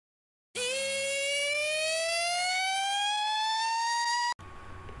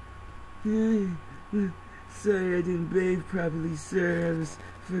Sorry I didn't bathe properly, sir. I was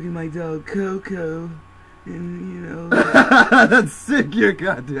fucking my dog Coco. And, you know... That's sick, you're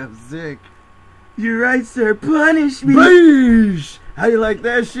goddamn sick. You're right, sir. Punish me! Beesh! How you like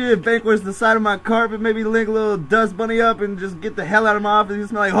that shit? Banquet's the side of my carpet, maybe link a little dust bunny up and just get the hell out of my office. You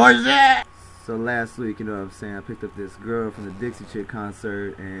smell like horse shit! So last week, you know what I'm saying, I picked up this girl from the Dixie Chick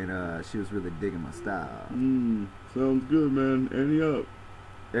concert and she was really digging my style. Sounds good, man. Annie up.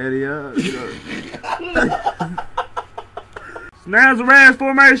 Eddie up. Snaz the Rams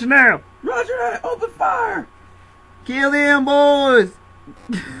formation now. Roger that. Open fire. Kill them boys!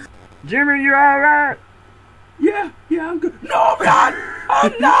 Jimmy, you alright? Yeah, I'm good. No, I'm not.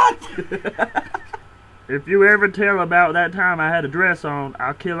 I'm not. If you ever tell about that time I had a dress on,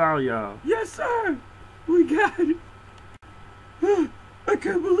 I'll kill all y'all. Yes, sir. We got it. I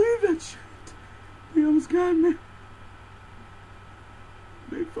can't believe that shit. We almost got me.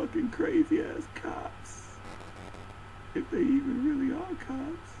 They fucking crazy ass cops. If they even really are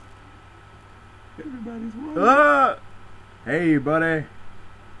cops. Everybody's wondering. Hey, buddy.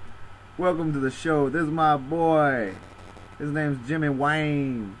 Welcome to the show. This is my boy. His name's Jimmy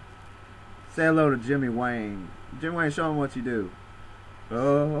Wayne. Say hello to Jimmy Wayne. Jimmy Wayne, show him what you do.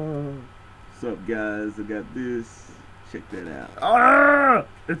 What's up, guys? I got this. Check that out.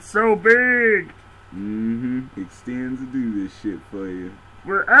 It's so big. Extends to do this shit for you.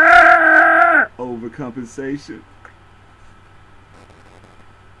 We're Overcompensation.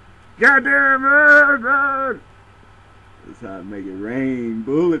 goddamn man. That's how I make it rain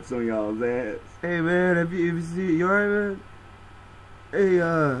bullets on y'all's ass. Hey, man, have you seen... You alright, man? Hey,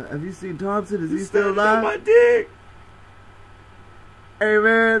 have you seen Thompson? Is he still alive? On my dick. Hey,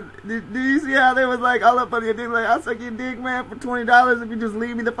 man, do you see how they was like all up on your dick? Like, I'll suck your dick, man, for $20 if you just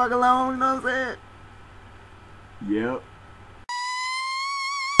leave me the fuck alone. You know what I'm saying? Yep.